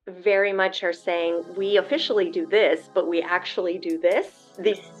very much are saying, we officially do this, but we actually do this.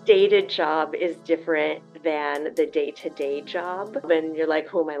 The stated job is different than the day-to-day job. And you're like,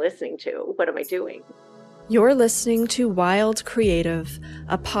 who am I listening to? What am I doing? You're listening to Wild Creative,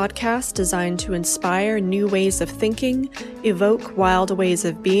 a podcast designed to inspire new ways of thinking, evoke wild ways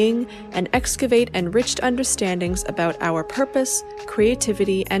of being, and excavate enriched understandings about our purpose,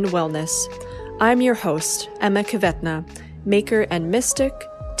 creativity, and wellness. I'm your host, Emma Kvetna, maker and mystic,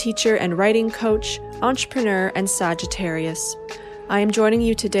 teacher and writing coach, entrepreneur, and Sagittarius. I am joining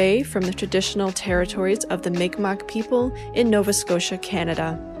you today from the traditional territories of the Mi'kmaq people in Nova Scotia,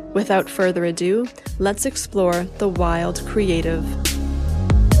 Canada. Without further ado, let's explore the wild creative.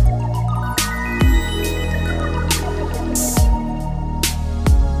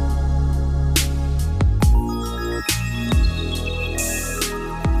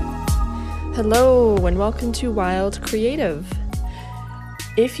 Hello, and welcome to Wild Creative.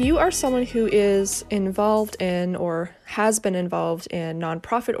 If you are someone who is involved in or has been involved in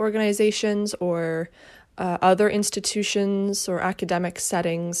nonprofit organizations or other institutions or academic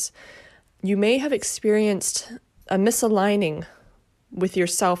settings, you may have experienced a misaligning with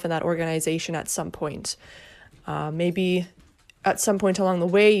yourself in that organization at some point. Maybe at some point along the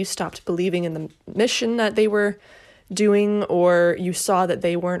way, you stopped believing in the mission that they were doing, or you saw that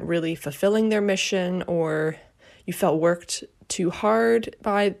they weren't really fulfilling their mission, or you felt worked too hard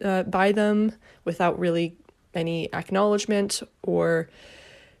by them without really any acknowledgement, or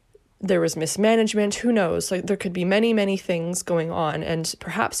there was mismanagement. Who knows? Like, there could be many, many things going on, and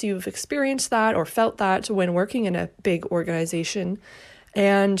perhaps you've experienced that or felt that when working in a big organization,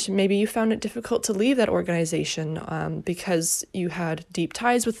 and maybe you found it difficult to leave that organization because you had deep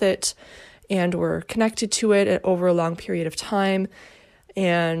ties with it and were connected to it over a long period of time,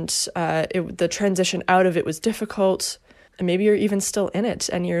 and the transition out of it was difficult. And maybe you're even still in it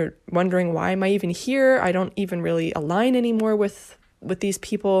and you're wondering, why am I even here? I don't even really align anymore with these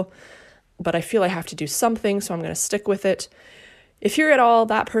people, but I feel I have to do something, so I'm going to stick with it. If you're at all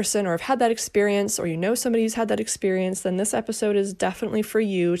that person or have had that experience, or you know somebody who's had that experience, then this episode is definitely for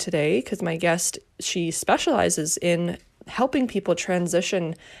you today, because my guest, she specializes in helping people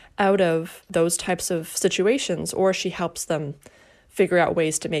transition out of those types of situations, or she helps them figure out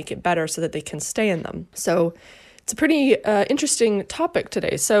ways to make it better so that they can stay in them. So it's a pretty interesting topic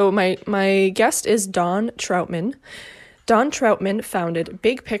today. So my guest is Dawn Trautman. Dawn Trautman founded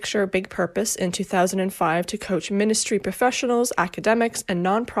Big Picture, Big Purpose in 2005 to coach ministry professionals, academics, and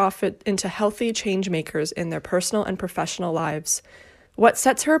nonprofit into healthy change makers in their personal and professional lives. What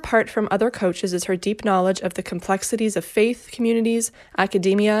sets her apart from other coaches is her deep knowledge of the complexities of faith, communities,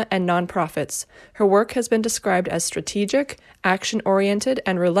 academia, and nonprofits. Her work has been described as strategic, action-oriented,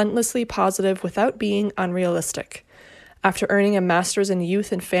 and relentlessly positive without being unrealistic. After earning a master's in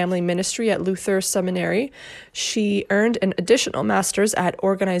youth and family ministry at Luther Seminary, she earned an additional master's at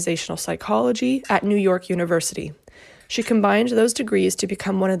organizational psychology at New York University. She combined those degrees to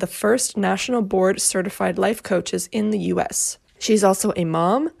become one of the first national board certified life coaches in the U.S. She's also a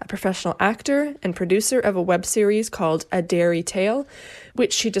mom, a professional actor, and producer of a web series called A Dairy Tale,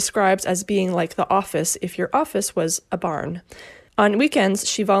 which she describes as being like The Office if your office was a barn. On weekends,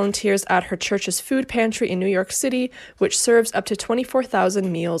 she volunteers at her church's food pantry in New York City, which serves up to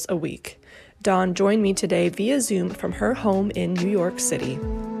 24,000 meals a week. Dawn joined me today via Zoom from her home in New York City.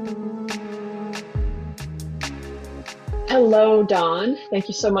 Hello, Dawn. Thank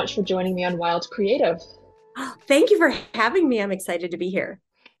you so much for joining me on Wild Creative. Oh, thank you for having me. I'm excited to be here.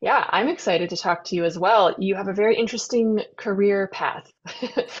 Yeah, I'm excited to talk to you as well. You have a very interesting career path,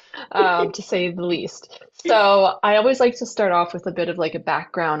 to say the least. So I always like to start off with a bit of like a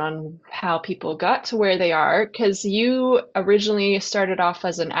background on how people got to where they are, because you originally started off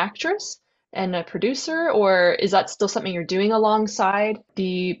as an actress and a producer, or is that still something you're doing alongside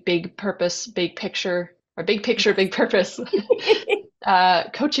the Big Purpose, Big Picture, or Big Picture, Big Purpose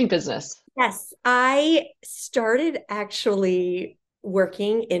coaching business? Yes, I started actually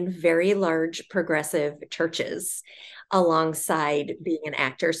working in very large progressive churches alongside being an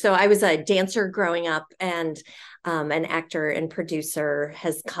actor. So I was a dancer growing up, and an actor and producer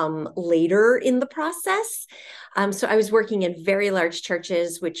has come later in the process. So I was working in very large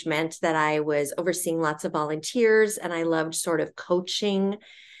churches, which meant that I was overseeing lots of volunteers, and I loved sort of coaching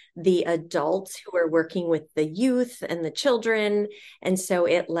the adults who are working with the youth and the children. And so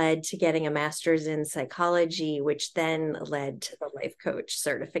it led to getting a master's in psychology, which then led to the life coach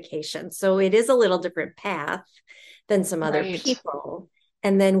certification. So it is a little different path than some other people.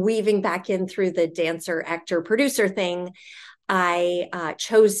 And then weaving back in through the dancer, actor, producer thing, I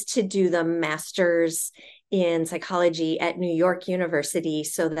chose to do the master's in psychology at New York University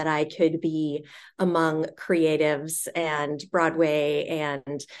so that I could be among creatives and Broadway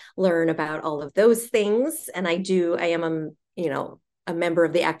and learn about all of those things. And I am a member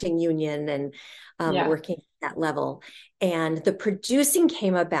of the acting union and Yeah. working at that level. And the producing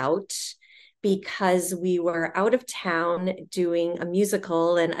came about because we were out of town doing a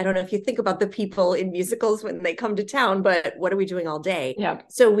musical. And I don't know if you think about the people in musicals when they come to town, but what are we doing all day? Yeah.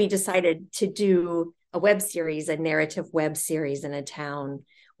 So we decided to do a web series, a narrative web series in a town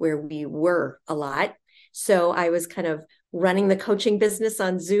where we were a lot. So I was kind of running the coaching business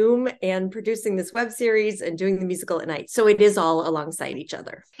on Zoom and producing this web series and doing the musical at night. So it is all alongside each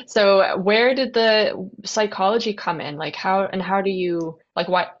other. So where did the psychology come in? Like how do you like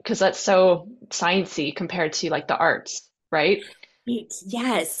what? Because that's so sciencey compared to like the arts, right?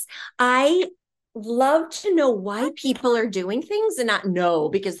 Yes. I love to know why people are doing things and not know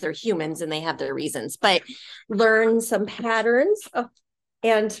because they're humans and they have their reasons, but learn some patterns. Oh,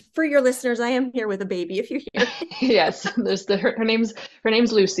 and for your listeners, I am here with a baby if you hear. Yes, her name's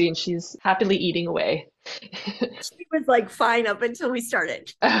Lucy and she's happily eating away. She was like fine up until we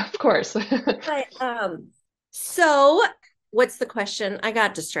started. Of course. But so what's the question? I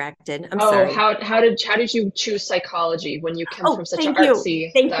got distracted. I'm Oh, sorry. how did you choose psychology when you come from Oh, such an thank you.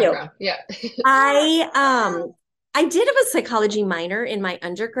 artsy Thank you. background? Yeah. I I did have a psychology minor in my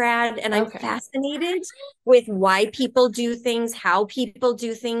undergrad, and I'm Okay. fascinated with why people do things, how people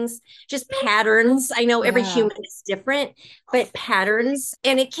do things, just patterns. I know every Yeah. human is different, but patterns,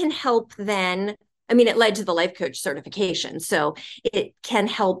 and it can help then. I mean, it led to the life coach certification, so it can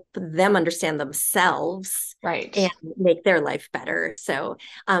help them understand themselves and Right. make their life better. So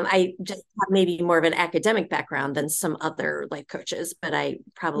I just have maybe more of an academic background than some other life coaches, but I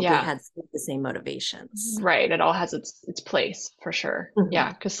probably Yeah. had some of the same motivations. Right. It all has its place for sure.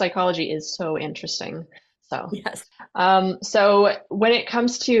 Yeah, Mhm. because psychology is so interesting. So, Yes. so when it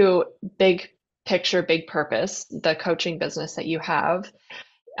comes to big picture, big purpose, the coaching business that you have,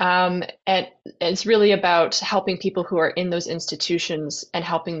 and it's really about helping people who are in those institutions and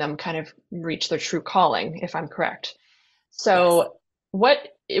helping them kind of reach their true calling, if I'm correct. Yes. So, what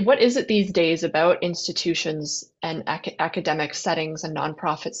what is it these days about institutions and academic settings and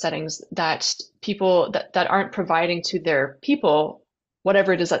nonprofit settings that people that aren't providing to their people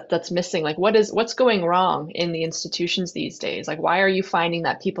whatever it is that's missing? Like what's going wrong in the institutions these days? Like why are you finding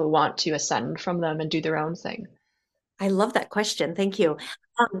that people want to ascend from them and do their own thing? I love that question. Thank you.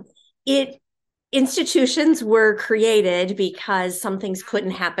 It institutions were created because some things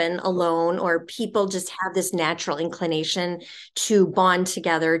couldn't happen alone, or people just have this natural inclination to bond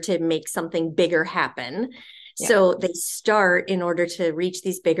together to make something bigger happen. Yeah. So they start in order to reach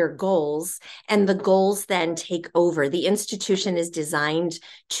these bigger goals, and the goals then take over. The institution is designed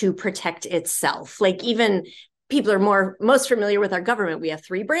to protect itself. Like even people are most familiar with our government. We have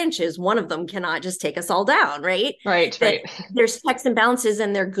three branches. One of them cannot just take us all down, right? Right, That right. there's checks and balances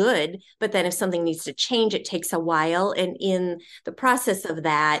and they're good, but then if something needs to change, it takes a while. And in the process of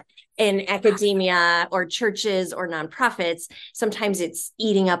that, in academia or churches or nonprofits, sometimes it's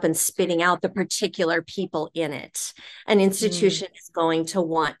eating up and spitting out the particular people in it. An Mm, institution is going to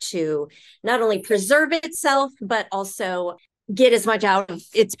want to not only preserve itself, but also get as much out of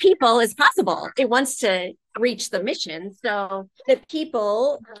its people as possible. It wants to reach the mission. So the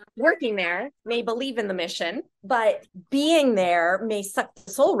people working there may believe in the mission, but being there may suck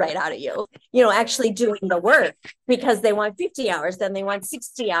the soul right out of you, actually doing the work because they want 50 hours, then they want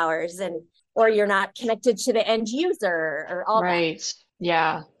 60 hours, and or you're not connected to the end user or all that. right.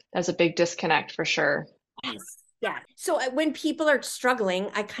 Yeah. That's a big disconnect for sure. Yes. Yeah. So when people are struggling,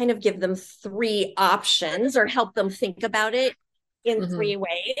 I kind of give them three options or help them think about it in Hmm. three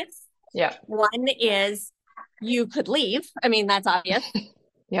ways. Yeah. One is you could leave. I mean, that's obvious.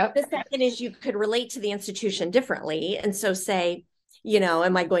 Yep. The second is you could relate to the institution differently. And so say,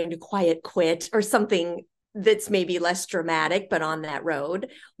 am I going to quiet quit or something that's maybe less dramatic, but on that road?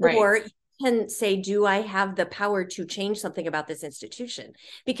 Right. Or you can say, do I have the power to change something about this institution?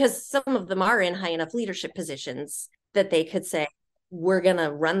 Because some of them are in high enough leadership positions that they could say, we're going to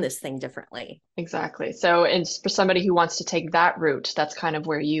run this thing differently. Exactly. So, and for somebody who wants to take that route, that's kind of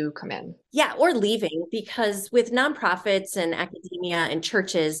where you come in. Yeah, or leaving, because with nonprofits and academia and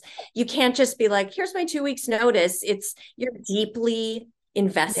churches, you can't just be like, here's my 2 weeks notice. It's you're deeply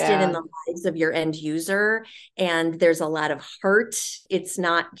invested in Yeah. the lives of your end user, and there's a lot of hurt. It's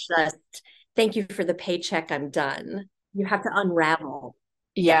not just thank you for the paycheck, I'm done. You have to unravel.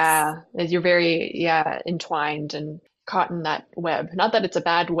 Yes. Yeah. You're very, yeah, entwined and caught in that web. Not that it's a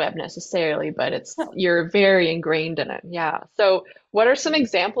bad web necessarily, but it's No. you're very ingrained in it. Yeah. So what are some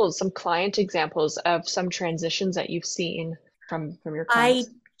examples, some client examples of some transitions that you've seen from your I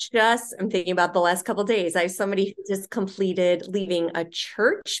clients? I'm thinking about the last couple of days. I have somebody who just completed leaving a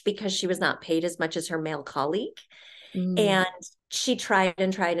church because she was not paid as much as her male colleague. Mm, And she tried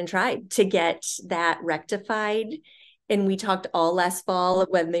and tried and tried to get that rectified. And we talked all last fall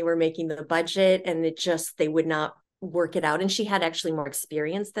when they were making the budget, and they would not work it out. And she had actually more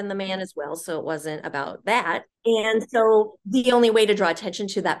experience than the man as well. So it wasn't about that. And so the only way to draw attention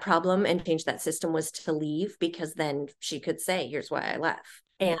to that problem and change that system was to leave, because then she could say, here's why I left.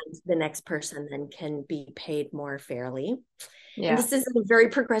 And the next person then can be paid more fairly. And yeah. this is a very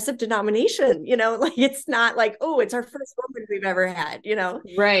progressive denomination, like it's not like, oh, it's our first woman we've ever had.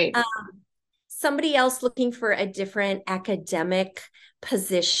 Right. Um, Somebody else looking for a different academic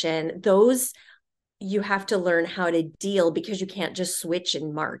position, those you have to learn how to deal, because you can't just switch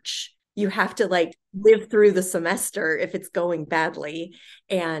in March. You have to like live through the semester if it's going badly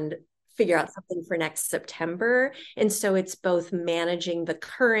and figure out something for next September. And so it's both managing the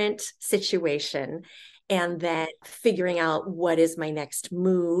current situation and then figuring out what is my next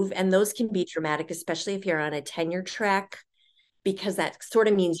move. And those can be dramatic, especially if you're on a tenure track, because that sort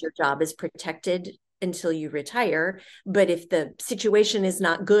of means your job is protected until you retire. But if the situation is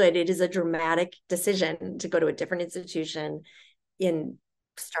not good, it is a dramatic decision to go to a different institution, in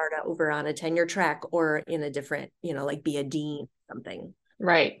start over on a tenure track, or in a different, like be a dean or something.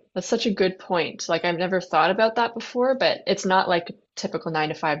 Right. That's such a good point. Like I've never thought about that before, but it's not like a typical 9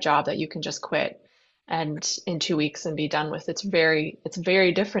 to 5 job that you can just quit and in 2 weeks and be done with. It's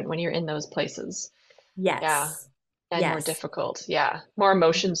very different when you're in those places. Yeah. Yes. And more Yes. difficult. Yeah. More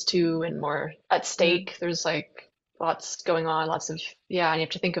emotions too and more at Mhm. stake. There's like lots going on, lots of yeah, and you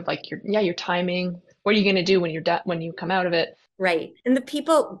have to think of like your timing. What are you going to do when you're done when you come out of it? Right. And the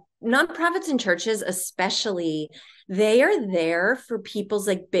people, nonprofits and churches especially, they are there for people's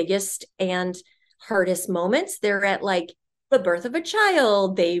like biggest and hardest moments. They're at like the birth of a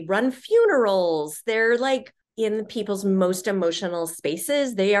child, they run funerals, they're like in people's most emotional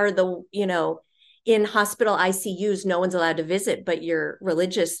spaces. They are in hospital ICUs, no one's allowed to visit, but your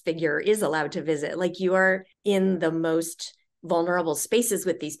religious figure is allowed to visit. Like you are in the most vulnerable spaces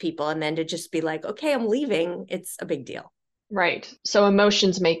with these people. And then to just be like, okay, I'm leaving, it's a big deal. Right. So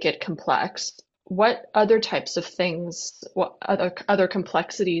emotions make it complex. What other types of things, what other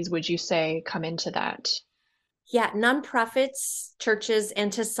complexities would you say come into that? Yeah, nonprofits, churches,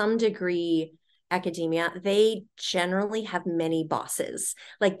 and to some degree, academia, they generally have many bosses.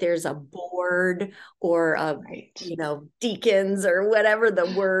 Like there's a board, or Right. deacons, or whatever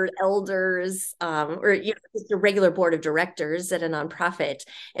the word, elders, or just a regular board of directors at a nonprofit.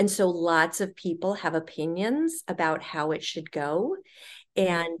 And so lots of people have opinions about how it should go. Mm,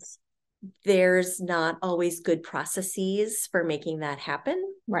 And there's not always good processes for making that happen.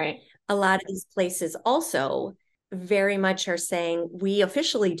 right. A lot of these places also very much are saying, we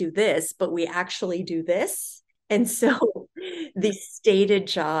officially do this, but we actually do this. And so the stated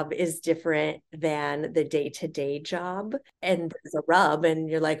job is different than the day to day job. And there's a rub, and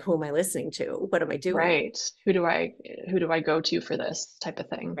you're like, who am I listening to? What am I doing? Right. Who do I go to for this type of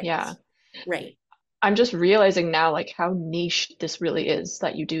thing? Right. Yeah. Right. I'm just realizing now like how niche this really is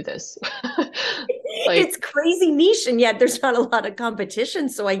that you do this. It's Like crazy niche, and yet there's not a lot of competition.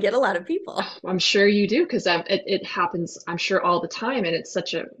 So I get a lot of people. I'm sure you do because it happens I'm sure all the time and it's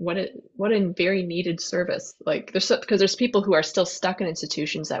such a what a very needed service. Like because there's people who are still stuck in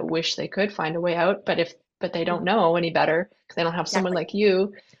institutions that wish they could find a way out, but they don't know any better because they don't have someone Exactly. like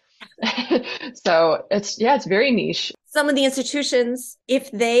you. So it's very niche. Some of the institutions,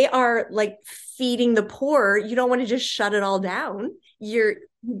 if they are like feeding the poor, you don't want to just shut it all down. You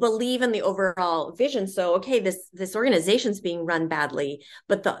believe in the overall vision. So, okay, this organization's being run badly,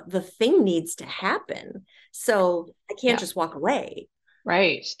 but the thing needs to happen. So I can't Yeah, just walk away.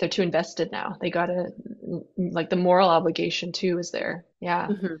 right. They're too invested now. They gotta like the moral obligation too is there. Yeah.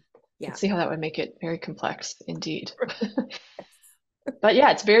 Mhm. Could Yeah. see how that would make it very complex indeed. But yeah,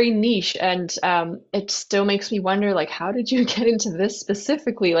 it's very niche, and it still makes me wonder, like, how did you get into this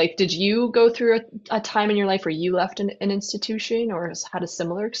specifically? Like, did you go through a time in your life where you left an institution or had a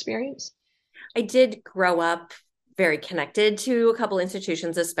similar experience? I did grow up very connected to a couple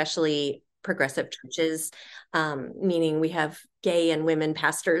institutions, especially progressive churches, meaning we have gay and women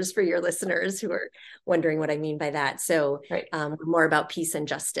pastors for your listeners who are wondering what I mean by that. So Right. we're more about peace and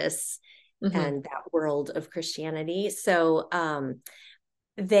justice Hmm. and that world of Christianity. So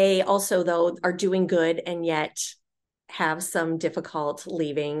they also, though, are doing good and yet have some difficult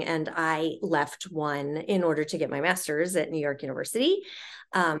leaving, and I left one in order to get my master's at New York University.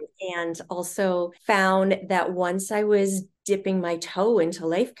 And also found that once I was dipping my toe into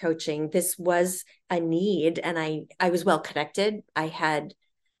life coaching, this was a need, and I was well connected. I had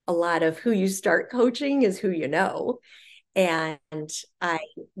a lot of who you start coaching is who you know. And I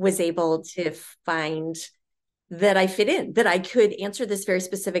was able to find that I fit in, that I could answer this very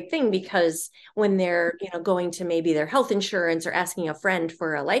specific thing, because when they're, going to maybe their health insurance or asking a friend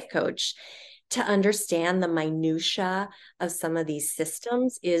for a life coach, to understand the minutia of some of these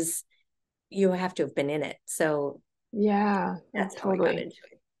systems is you have to have been in it. So Yeah, that's how I got totally. into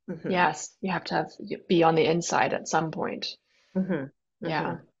it. Yes, you have to be on the inside at some point. Hmm.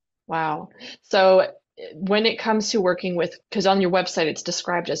 Yeah. Hmm. Wow. So when it comes to working with, because on your website it's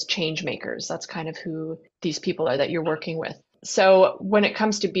described as change makers, that's kind of who these people are that you're working with. So when it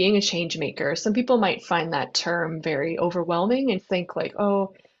comes to being a change maker, some people might find that term very overwhelming and think like,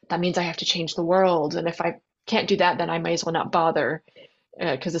 oh, that means I have to change the world. And if I can't do that, then I might as well not bother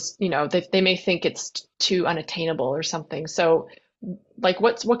because it's, they may think it's too unattainable or something. So like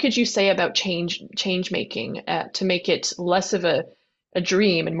what could you say about change making to make it less of a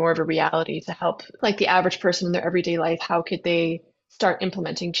dream and more of a reality to help like the average person in their everyday life? How could they start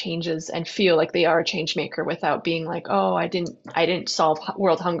implementing changes and feel like they are a change maker without being like, oh, I didn't solve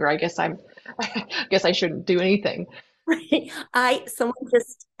world hunger. I guess I guess I shouldn't do anything. Right. Someone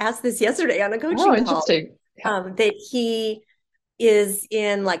just asked this yesterday on a Oh, coaching call, interesting. Yeah. that he is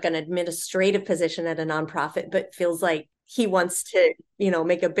in like an administrative position at a nonprofit, but feels like he wants to,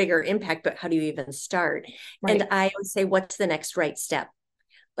 make a bigger impact. But how do you even start? And Right. I would say, what's the next right step?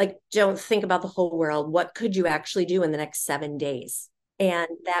 Like, don't think about the whole world. What could you actually do in the next 7 days? And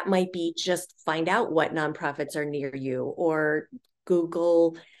that might be just find out what nonprofits are near you, or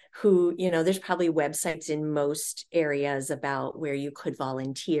Google who, there's probably websites in most areas about where you could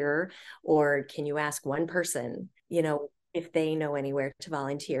volunteer, or can you ask one person, if they know anywhere to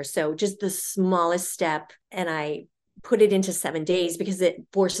volunteer. So just the smallest step. And I put it into 7 days because it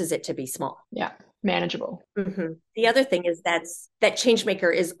forces it to be small. Yeah. Manageable. The other thing is that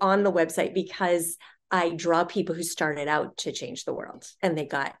Changemaker is on the website because I draw people who started out to change the world and they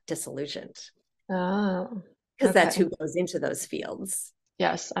got disillusioned, Oh, because that's okay. who goes into those fields.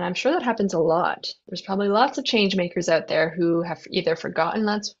 Yes, and I'm sure that happens a lot. There's probably lots of change makers out there who have either forgotten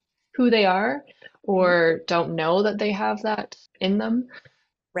that's who they are Mhm. or don't know that they have that in them.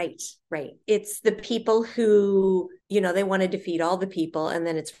 Right, right. It's the people who, they want to defeat all the people, and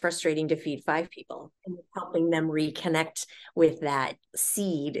then it's frustrating to feed five people, and helping them reconnect with that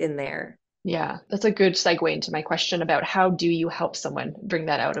seed in there. Yeah, that's a good segue into my question about how do you help someone bring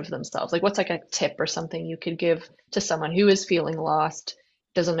that out of themselves? Like, what's like a tip or something you could give to someone who is feeling lost,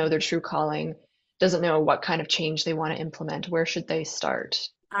 doesn't know their true calling, doesn't know what kind of change they want to implement? Where should they start?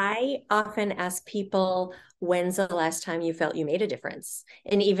 I often ask people, when's the last time you felt you made a difference?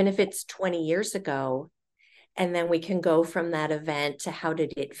 And even if it's 20 years ago, and then we can go from that event to how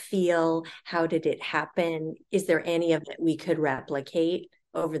did it feel? How did it happen? Is there any of it we could replicate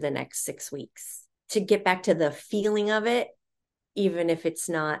over the next 6 weeks to get back to the feeling of it, even if it's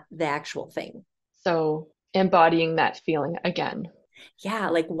not the actual thing? So, embodying that feeling again. Yeah,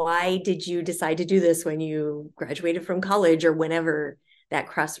 like why did you decide to do this when you graduated from college, or whenever that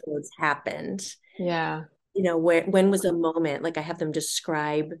crossroads happened? Yeah, When was a moment, like I have them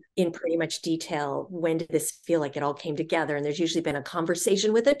describe in pretty much detail, when did this feel like it all came together? And there's usually been a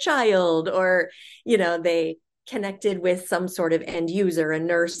conversation with a child, or they connected with some sort of end user, a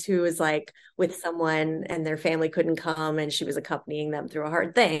nurse who was like with someone and their family couldn't come and she was accompanying them through a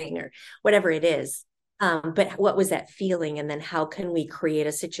hard thing, or whatever it is. But what was that feeling, and then how can we create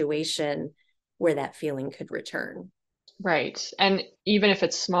a situation where that feeling could return? right. And even if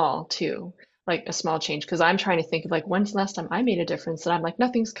it's small too, like a small change, because I'm trying to think of like when's the last time I made a difference, and I'm like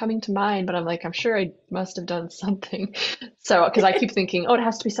nothing's coming to mind, but I'm like I'm sure I must have done something. So because I keep thinking, oh, it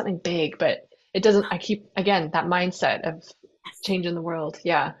has to be something big, but it doesn't. I keep again that mindset of changing the world.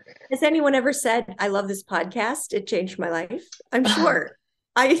 Yeah. Has anyone ever said, I love this podcast? It changed my life. I'm sure.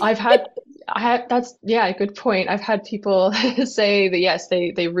 I I've had I had that's yeah, a good point. I've had people say that yes,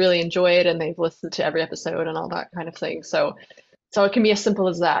 they really enjoy it and they've listened to every episode and all that kind of thing. So it can be as simple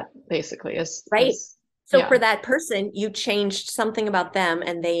as that, basically, right. as So yeah, for that person, you changed something about them,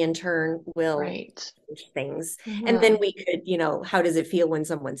 and they in turn will right. change things. And Uh-huh. then we could, how does it feel when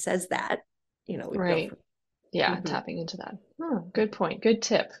someone says that? We'd go Right. from. Yeah, Mhm. tapping into that. Oh, good point. Good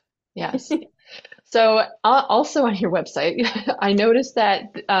tip. Yes. So also on your website, I noticed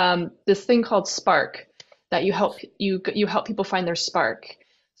that this thing called Spark that you help people find their spark.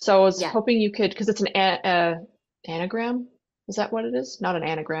 So I was Yeah. hoping you could, because it's anagram. Is that what it is? Not an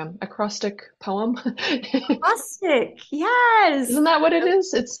anagram, acrostic poem. Caustic, yes. Isn't that what it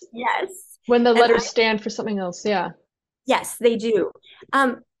is? It's Yes. when the And letters stand for something else. Yeah. yes, they do.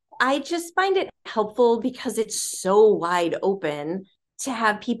 Um, I just find it helpful because it's so wide open to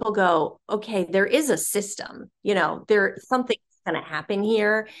have people go, okay, there is a system, there something's going to happen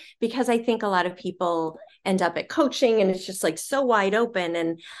here because I think a lot of people end up at coaching and it's just like so wide open.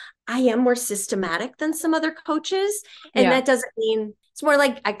 And I am more systematic than some other coaches. And Yeah. that doesn't mean it's more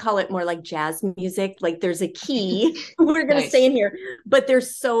like I call it more like jazz music. Like there's a key, we're going to stay Nice. in here, but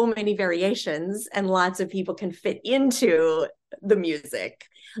there's so many variations and lots of people can fit into the music.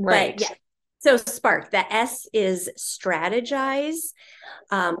 But Right. yeah, so Spark, the S is strategize.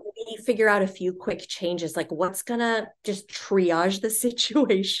 We figure out a few quick changes, like what's gonna just triage the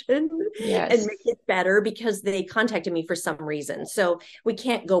situation and Yes. make it better because they contacted me for some reason. So we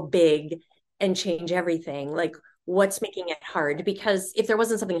can't go big and change everything. Like what's making it hard? Because if there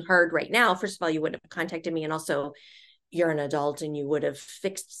wasn't something hard right now, first of all, you wouldn't have contacted me. And also you're an adult and you would have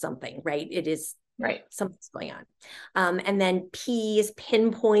fixed something, right? It is Right. something's going on. And then P is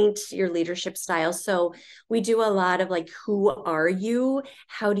pinpoint your leadership style. So we do a lot of like, who are you?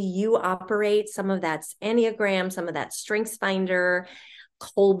 How do you operate? Some of that's Enneagram, some of that's Strengths Finder.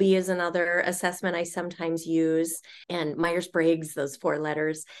 Colby is another assessment I sometimes use, and Myers-Briggs, those 4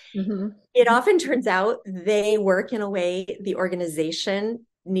 letters. Mm-hmm. It often turns out they work in a way the organization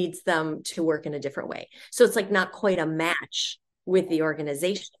needs them to work in a different way. So it's like not quite a match with the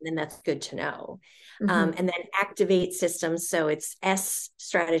organization, and that's good to know. Mm-hmm. And then activate systems. So it's S,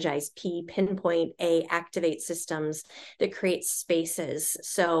 strategize, P, pinpoint, A, activate systems that create spaces.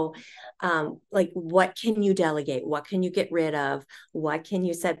 So, like, what can you delegate? What can you get rid of? What can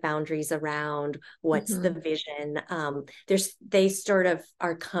you set boundaries around? What's the Mm-hmm. vision? They sort of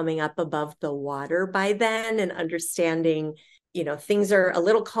are coming up above the water by then and understanding things are a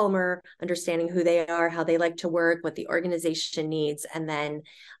little calmer, understanding who they are, how they like to work, what the organization needs, and then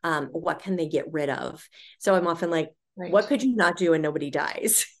what can they get rid of. So I'm often like, Right. what could you not do and nobody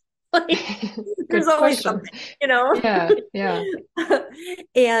dies? Like there's Good always question. something. Yeah. Yeah.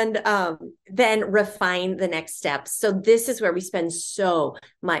 And then refine the next steps. So this is where we spend so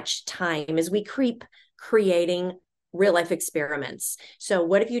much time as we keep creating real life experiments. So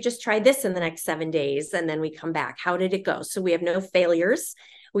what if you just try this in the next 7 days and then we come back? How did it go? So we have no failures.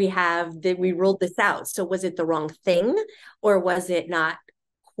 We ruled this out. So was it the wrong thing or was it not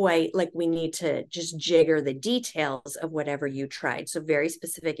quite like we need to just jigger the details of whatever you tried? So very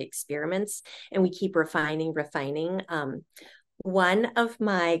specific experiments and we keep refining. One of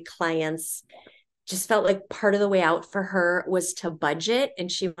my clients just felt like part of the way out for her was to budget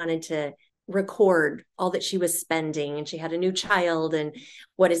and she wanted to record all that she was spending and she had a new child and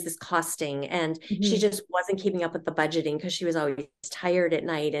what is this costing, and she Mm-hmm. just wasn't keeping up with the budgeting because she was always tired at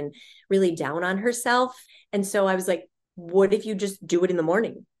night and really down on herself. And so I was like, what if you just do it in the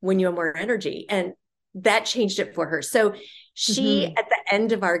morning when you have more energy? And that changed it for her. So she Mm-hmm. at the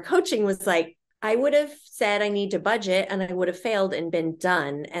end of our coaching was like, I would have said I need to budget and I would have failed and been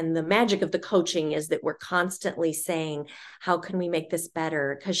done. And the magic of the coaching is that we're constantly saying, how can we make this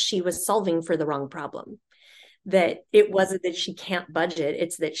better? Because she was solving for the wrong problem. That it wasn't that she can't budget,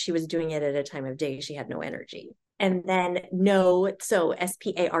 it's that she was doing it at a time of day she had no energy. And then no, so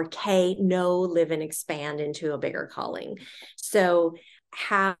SPARK, no, live and expand into a bigger calling. So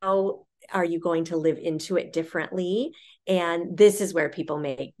how are you going to live into it differently? And this is where people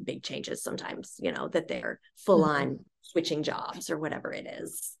make big changes sometimes, that they're full Mm-hmm. on switching jobs or whatever it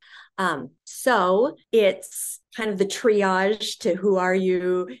is. So it's kind of the triage to who are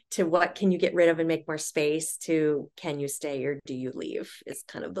you, to what can you get rid of and make more space, to can you stay or do you leave is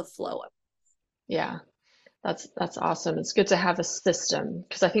kind of the flow of. Yeah. That's awesome. It's good to have a system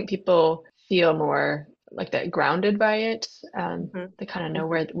because I think people feel more like that grounded by it. Mhm. They kind of know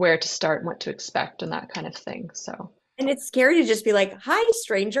Mhm. where to start and what to expect and that kind of thing. So, And it's scary to just be like, hi,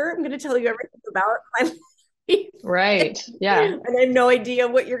 stranger, I'm going to tell you everything about my life. right. Yeah. And I have no idea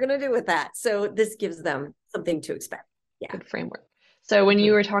what you're going to do with that. So this gives them something to expect. Yeah. Good framework. So when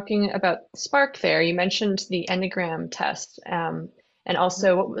you Mhm. were talking about Spark there, you mentioned the Enneagram test, and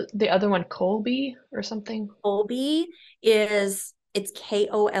also what was the other one, Colby or something? Colby it's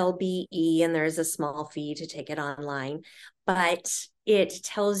KOLBE, and there's a small fee to take it online, but it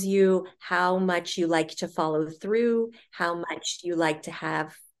tells you how much you like to follow through, how much you like to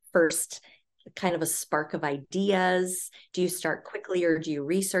have first kind of a spark of ideas. Do you start quickly or do you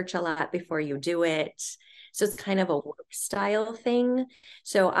research a lot before you do it? So it's kind of a work style thing.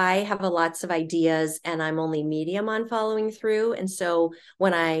 So I have lots of ideas and I'm only medium on following through. And so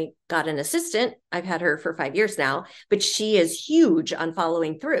when I got an assistant, I've had her for 5 years now, but she is huge on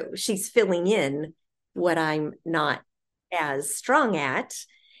following through. She's filling in what I'm not as strong at.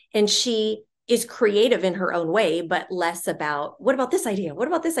 And she is creative in her own way, but less about what about this idea? What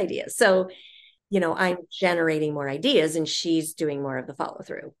about this idea? So, I'm generating more ideas and she's doing more of the follow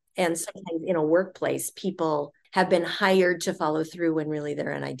through. And sometimes in a workplace, people have been hired to follow through when really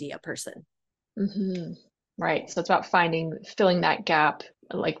they're an idea person. Hmm. Right. So it's about filling that gap.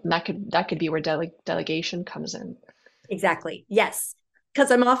 Like that could be where delegation comes in. Exactly. Yes.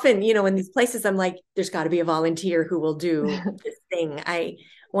 Because I'm often, in these places, I'm like, there's got to be a volunteer who will do this thing.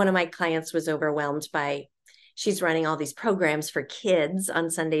 One of my clients was overwhelmed by, she's running all these programs for kids on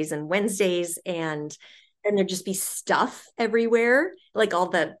Sundays and Wednesdays, and then there'd just be stuff everywhere, like all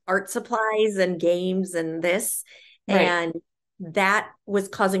the art supplies and games and this. Right. And that was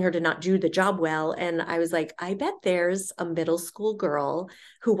causing her to not do the job well. And I was like, I bet there's a middle school girl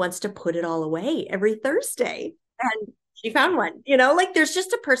who wants to put it all away every Thursday. And she found one, like there's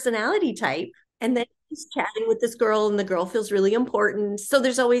just a personality type. And then she's chatting with this girl, and the girl feels really important. So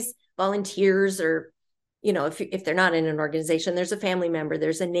there's always volunteers, or, if they're not in an organization, there's a family member,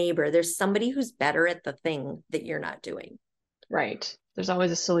 there's a neighbor, there's somebody who's better at the thing that you're not doing. Right. There's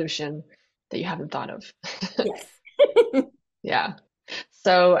always a solution that you haven't thought of. Yes. Yeah.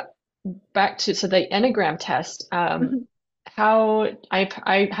 So so the Enneagram test. How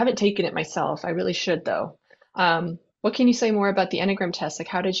I haven't taken it myself. I really should though. What can you say more about the Enneagram test? Like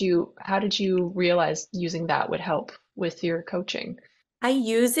how did you realize using that would help with your coaching? I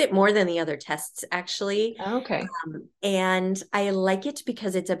use it more than the other tests, actually. Okay. And I like it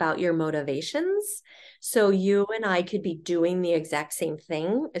because it's about your motivations. So you and I could be doing the exact same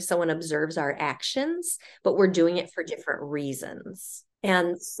thing if someone observes our actions, but we're doing it for different reasons.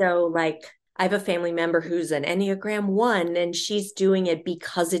 And so, like, I have a family member who's an Enneagram 1, and she's doing it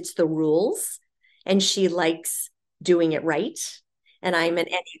because it's the rules and she likes doing it right. And I'm an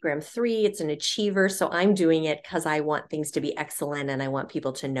Enneagram 3, it's an achiever. So I'm doing it because I want things to be excellent and I want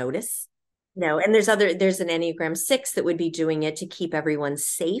people to notice. And there's an Enneagram 6 that would be doing it to keep everyone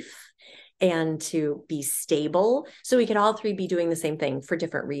safe and to be stable. So we could all three be doing the same thing for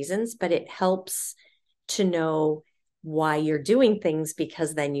different reasons, but it helps to know why you're doing things,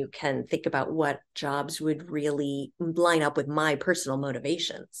 because then you can think about what jobs would really line up with my personal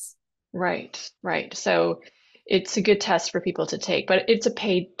motivations. Right. Right. So it's a good test for people to take, but it's a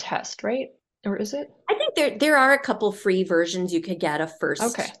paid test, right? Or is it? I think there are a couple free versions you could get a Okay.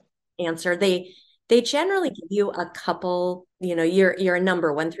 first answer. They generally give you a couple, you're a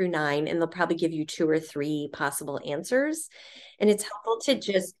number 1 through 9, and they'll probably give you 2 or 3 possible answers. And it's helpful to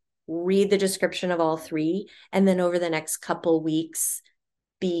just read the description of all three, and then over the next couple weeks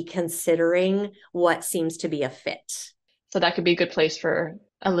be considering what seems to be a fit. So that could be a good place for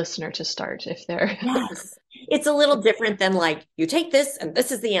a listener to start if they're Yes. It's a little different than like you take this and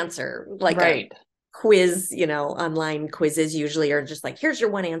this is the answer, like a right. quiz, online quizzes usually are just like, here's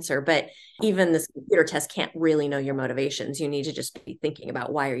your one answer. But even this computer test can't really know your motivations. You need to just be thinking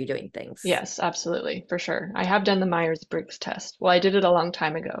about why are you doing things. Yes, absolutely, for sure. I have done the Myers-Briggs test. Well, I did it a long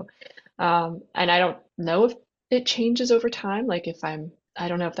time ago. And I don't know if it changes over time. I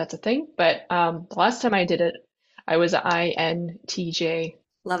don't know if that's a thing, but the last time I did it, I was an INTJ.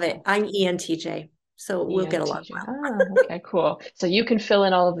 Love it. So I'm ENTJ, so we'll get along ENTJ. well. Ah, okay, cool. So you can fill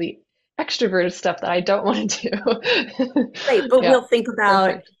in all of the extroverted stuff that I don't want to do. Great, but Yeah, we'll think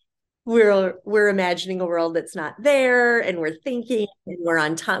about perfect. we're imagining a world that's not there, and we're thinking, and we're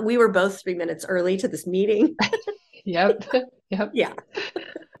on time. We were both 3 minutes early to this meeting. Yep. Yep. Yeah.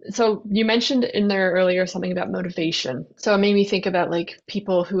 So you mentioned in there earlier something about motivation. So it made me think about like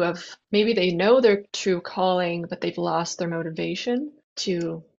people who have maybe they know their true calling, but they've lost their motivation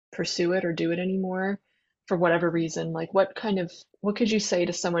to pursue it or do it anymore for whatever reason. Like what could you say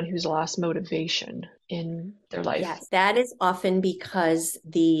to someone who's lost motivation in their life? Yes, that is often because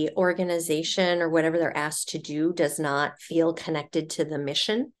the organization or whatever they're asked to do does not feel connected to the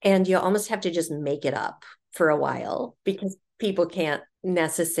mission. And you almost have to just make it up for a while, because people can't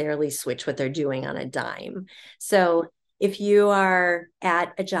necessarily switch what they're doing on a dime. So if you are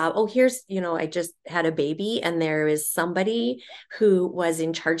at a job, oh, I just had a baby, and there is somebody who was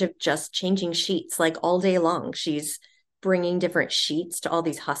in charge of just changing sheets like all day long. She's bringing different sheets to all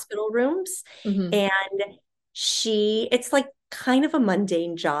these hospital rooms. Hmm. And it's like kind of a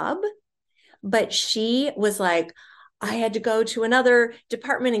mundane job, but she was like, I had to go to another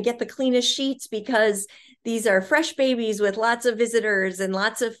department and get the cleanest sheets because these are fresh babies with lots of visitors and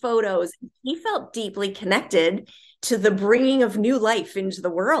lots of photos. He felt deeply connected to the bringing of new life into the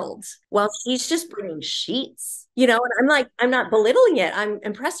world while she's just bringing sheets, and I'm like, I'm not belittling it. I'm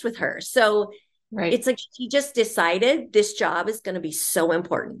impressed with her. So Right. it's like she just decided this job is going to be so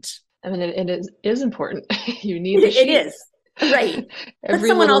important. I mean, it is important. You need the It is. sheets. Right. But Every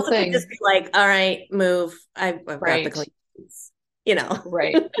someone little also could just thing. be like, all right, move. I've got the Right. clean sheets, you know?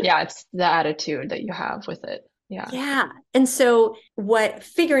 Right. Yeah, it's the attitude that you have with it. Yeah. Yeah. And so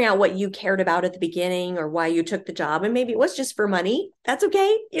figuring out what you cared about at the beginning or why you took the job, and maybe it was just for money, that's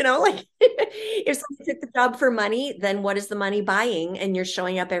okay. Like if someone took the job for money, then what is the money buying? And you're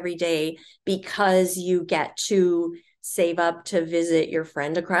showing up every day because you get to save up to visit your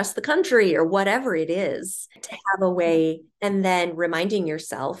friend across the country or whatever it is, to have a way. And then reminding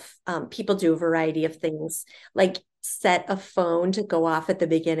yourself, people do a variety of things, like set a phone to go off at the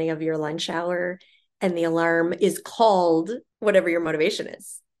beginning of your lunch hour, and the alarm is called whatever your motivation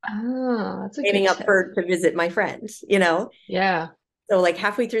is. Oh, that's a good Saving up tip. for to visit my friend. Yeah. So like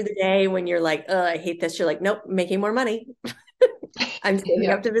halfway through the day when you're like, I hate this, you're like, nope, making more money. I'm saving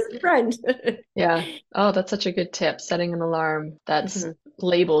Yeah. up to visit a friend. Yeah. Oh, that's such a good tip. Setting an alarm that's Mhm.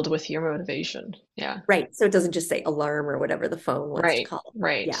 labeled with your motivation. Yeah. Right. So it doesn't just say alarm or whatever the phone wants to Right. call it.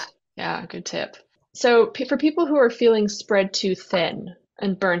 Right. Yeah. Yeah, good tip. So, for people who are feeling spread too thin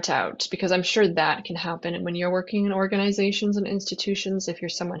and burnt out, because I'm sure that can happen when you're working in organizations and institutions, if you're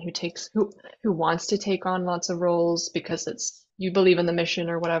someone who wants to take on lots of roles because it's you believe in the mission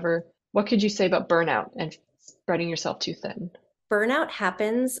or whatever, what could you say about burnout and spreading yourself too thin? Burnout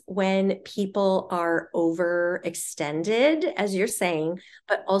happens when people are overextended, as you're saying,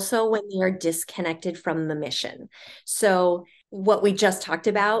 but also when they are disconnected from the mission. So, what we just talked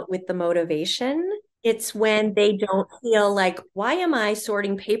about with the motivation, it's when they don't feel like, why am I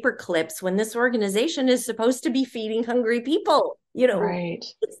sorting paper clips when this organization is supposed to be feeding hungry people? Right.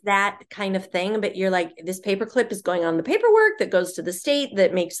 It's that kind of thing. But you're like, this paperclip is going on the paperwork that goes to the state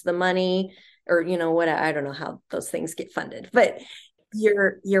that makes the money, or what, I don't know how those things get funded, but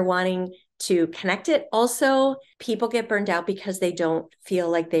you're wanting to connect it. Also, people get burned out because they don't feel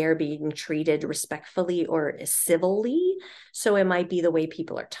like they are being treated respectfully or civilly. So it might be the way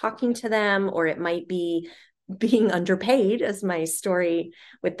people are talking to them, or it might be being underpaid, as my story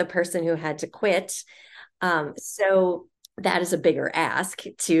with the person who had to quit. So that is a bigger ask,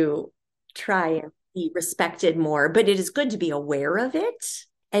 to try and be respected more, but it is good to be aware of it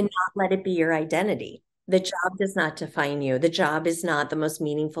and not let it be your identity. The job does not define you. The job is not the most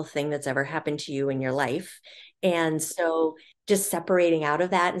meaningful thing that's ever happened to you in your life. And so just separating out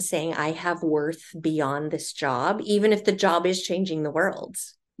of that and saying, I have worth beyond this job, even if the job is changing the world,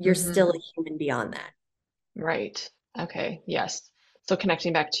 you're still Hmm. a human beyond that. Right. Okay. Yes. So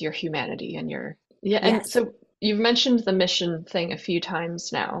connecting back to your humanity and yeah, and Yes. so you've mentioned the mission thing a few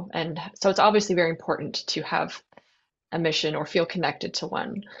times now, and so it's obviously very important to have a mission or feel connected to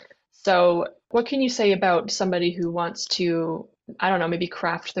one. So what can you say about somebody who wants to, I don't know, maybe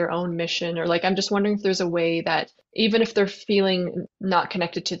craft their own mission, or like I'm just wondering if there's a way that even if they're feeling not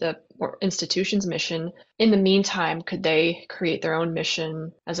connected to the or institution's mission, in the meantime, could they create their own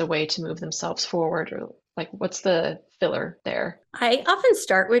mission as a way to move themselves forward, or like what's the filler there? I often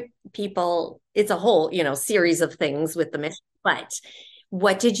start with people, it's a whole, series of things with the mission, but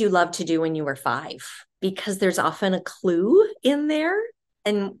what did you love to do when you were 5? Because there's often a clue in there.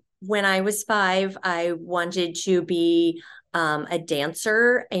 And when I was 5, I wanted to be a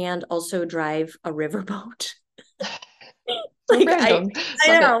dancer and also drive a riverboat. So Like random, I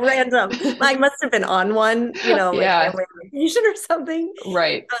but know, random. I must have been on one, like yeah, family vacation or something.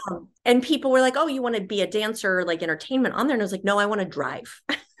 right. And people were like, "Oh, you want to be a dancer, like entertainment on there?" And I was like, "No, I want to drive."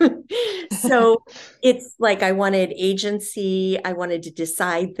 So it's like I wanted agency. I wanted to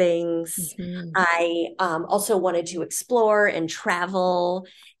decide things. Hmm. I also wanted to explore and travel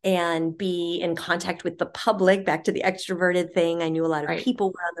and be in contact with the public. Back to the extroverted thing. I knew a lot of Right.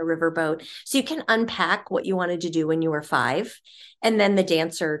 people were on the riverboat. So you can unpack what you wanted to do when you were 5. And then the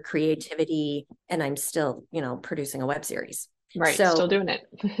dancer creativity. And I'm still, producing a web series. Right. So Still doing it.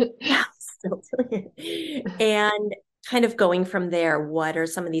 yeah, still doing it. And kind of going from there, what are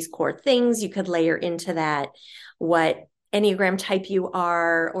some of these core things you could layer into that? What Enneagram type you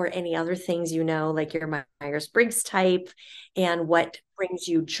are, or any other things, like your Myers-Briggs type, and what brings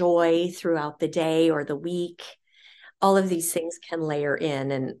you joy throughout the day or the week. All of these things can layer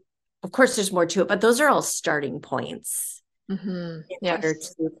in. And of course, there's more to it, but those are all starting points Hmm. in order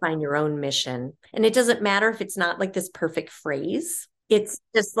Yes. to find your own mission. And it doesn't matter if it's not like this perfect phrase. It's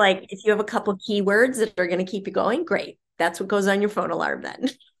just like if you have a couple keywords that are going to keep you going, great. That's what goes on your phone alarm then.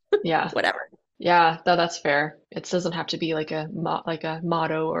 Yeah. Whatever. Yeah, that's fair. It doesn't have to be like like a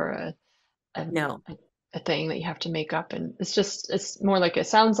motto or a No. a thing that you have to make up, and it's more like, it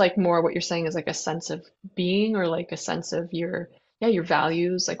sounds like more what you're saying is like a sense of being, or like a sense of your, yeah, your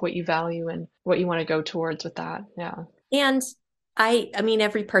values, like what you value and what you want to go towards with that. Yeah. And I mean,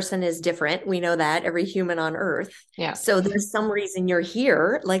 every person is different. We know that, every human on earth. Yeah. So there's some reason you're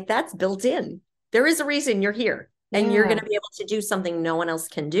here, like that's built in. There is a reason you're here, and you're going Yeah. to be able to do something no one else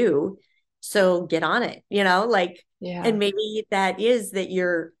can do. So get on it, you know, like, Yeah. and maybe that is that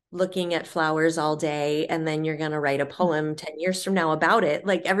you're looking at flowers all day and then you're going to write a poem 10 years from now about it.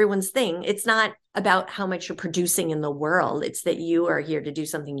 Like everyone's thing. It's not about how much you're producing in the world, it's that you are here to do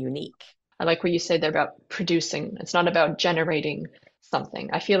something unique. I like what you say there about producing. It's not about generating something.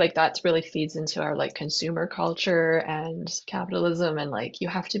 I feel like that's really feeds into our like consumer culture and capitalism, and like you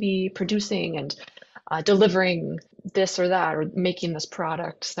have to be producing and delivering this or that or making this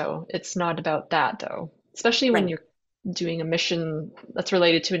product. So it's not about that though, especially when Right. you're doing a mission that's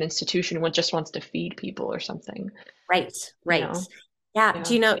related to an institution who just wants to feed people or something, Right, you right. know? Yeah. Do Yeah.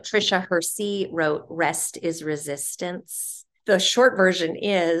 you know Trisha Hersey wrote Rest is Resistance? The short version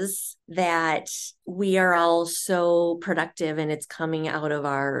is that we are all so productive and it's coming out of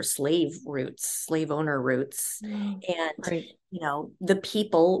our slave roots, slave owner roots. Oh, And, right. the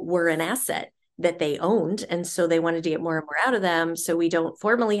people were an asset that they owned. And so they wanted to get more and more out of them. So we don't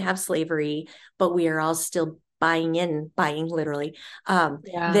formally have slavery, but we are all still buying literally,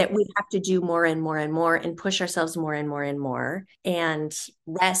 Yeah. that we have to do more and more and more and push ourselves more and more and more. And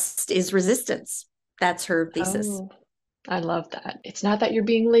rest is resistance. That's her thesis. Oh, I love that. It's not that you're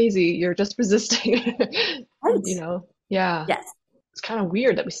being lazy, you're just resisting. Right. Yeah. Yes. It's kind of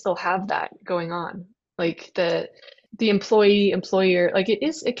weird that we still have that going on. Like the employee employer, like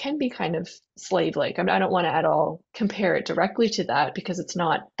it can be kind of slave-like. I don't want to at all compare it directly to that because it's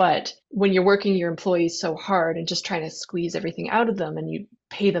not. But when you're working your employees so hard and just trying to squeeze everything out of them, and you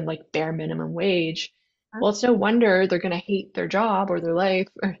pay them like bare minimum wage, well, it's no wonder they're going to hate their job or their life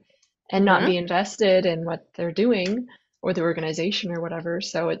and not Mm-hmm. be invested in what they're doing or the organization or whatever.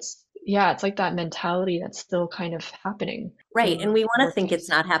 So yeah, it's like that mentality that's still kind of happening Right. in And we want to think it's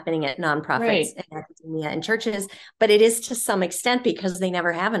workplace. not happening at nonprofits Right. and academia and churches, but it is to some extent because they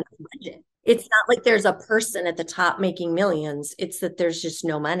never have enough budget. It's not like there's a person at the top making millions. It's that there's just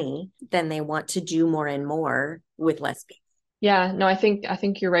no money. Then they want to do more and more with less people. Yeah, no, I think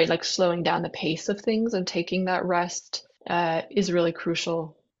you're right. Like slowing down the pace of things and taking that rest is really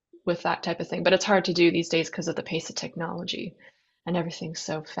crucial with that type of thing. But it's hard to do these days because of the pace of technology and everything's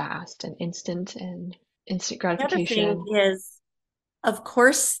so fast and instant The other thing gratification. is, of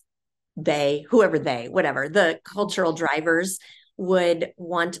course, whoever whatever, the cultural drivers would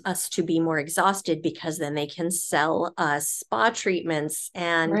want us to be more exhausted because then they can sell us spa treatments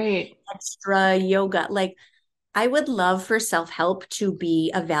and Right. extra yoga. Like, I would love for self help to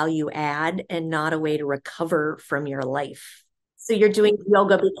be a value add and not a way to recover from your life. So you're doing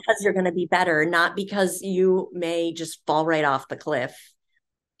yoga because you're going to be better, not because you may just fall right off the cliff.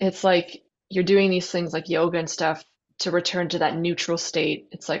 It's like you're doing these things like yoga and stuff to return to that neutral state.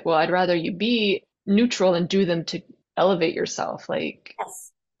 It's like, well, I'd rather you be neutral and do them to elevate yourself, like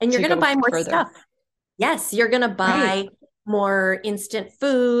Yes. And you're to going to go buy more further. stuff. Yes, you're going to Right. buy more instant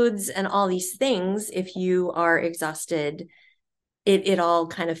foods and all these things if you are exhausted. It all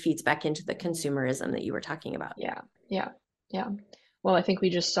kind of feeds back into the consumerism that you were talking about. Yeah. Yeah. Yeah. Well, I think we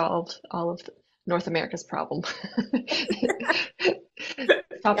just solved all of North America's problem.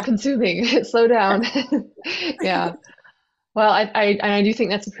 Stop Yeah. consuming, slow down. Yeah. Well, I do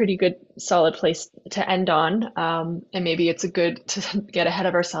think that's a pretty good, solid place to end on. And maybe it's a good to get ahead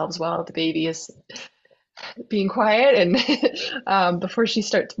of ourselves while the baby is being quiet and before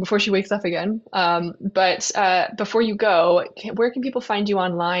she wakes up again. But before you go, where can people find you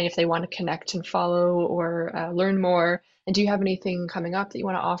online if they want to connect and follow or learn more? And do you have anything coming up that you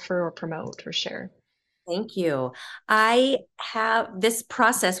want to offer or promote or share? Thank you. I have this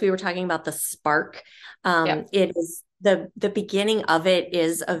process. We were talking about the spark. Yeah. It is the beginning of it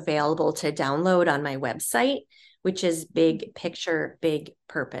is available to download on my website, which is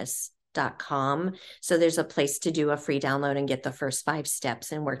bigpicturebigpurpose.com. So there's a place to do a free download and get the first 5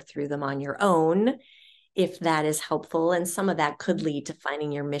 steps and work through them on your own, if that is helpful. And some of that could lead to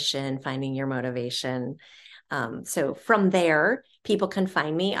finding your mission, finding your motivation. So from there, people can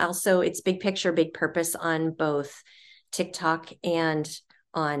find me. Also, it's Big Picture, Big Purpose on both TikTok and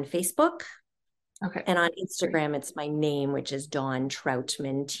on Facebook. Okay. And on Great. Instagram, it's my name, which is Dawn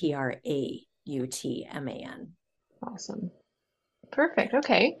Trautman, Trautman. Awesome. Perfect.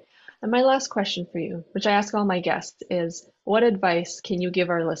 Okay. And my last question for you, which I ask all my guests, is what advice can you give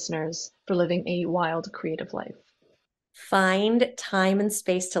our listeners for living a wild, creative life? Find time and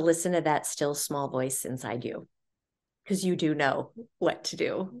space to listen to that still small voice inside you because you do know what to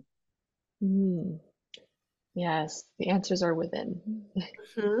do. Mm, yes, the answers are within.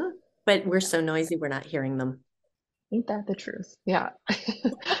 Mhm. But we're so noisy, we're not hearing them. Ain't that the truth? Yeah.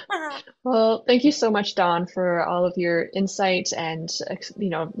 Well, thank you so much, Dawn, for all of your insight and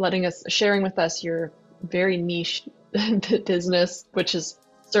letting us sharing with us your very niche business, which is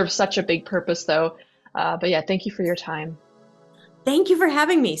serves such a big purpose, though. But yeah, thank you for your time. Thank you for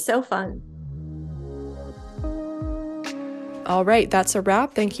having me. So fun. All right, that's a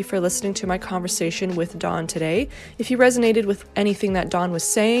wrap. Thank you for listening to my conversation with Dawn today. If you resonated with anything that Dawn was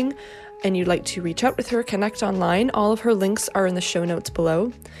saying and you'd like to reach out with her, connect online, all of her links are in the show notes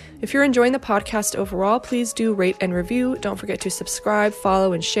below. If you're enjoying the podcast overall, please do rate and review. Don't forget to subscribe,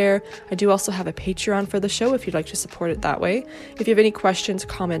 follow, and share. I do also have a Patreon for the show if you'd like to support it that way. If you have any questions,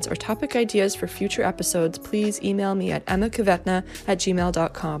 comments, or topic ideas for future episodes, please email me at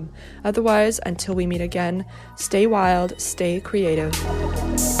emmakavetna@gmail.com. Otherwise, until we meet again, stay wild, stay creative.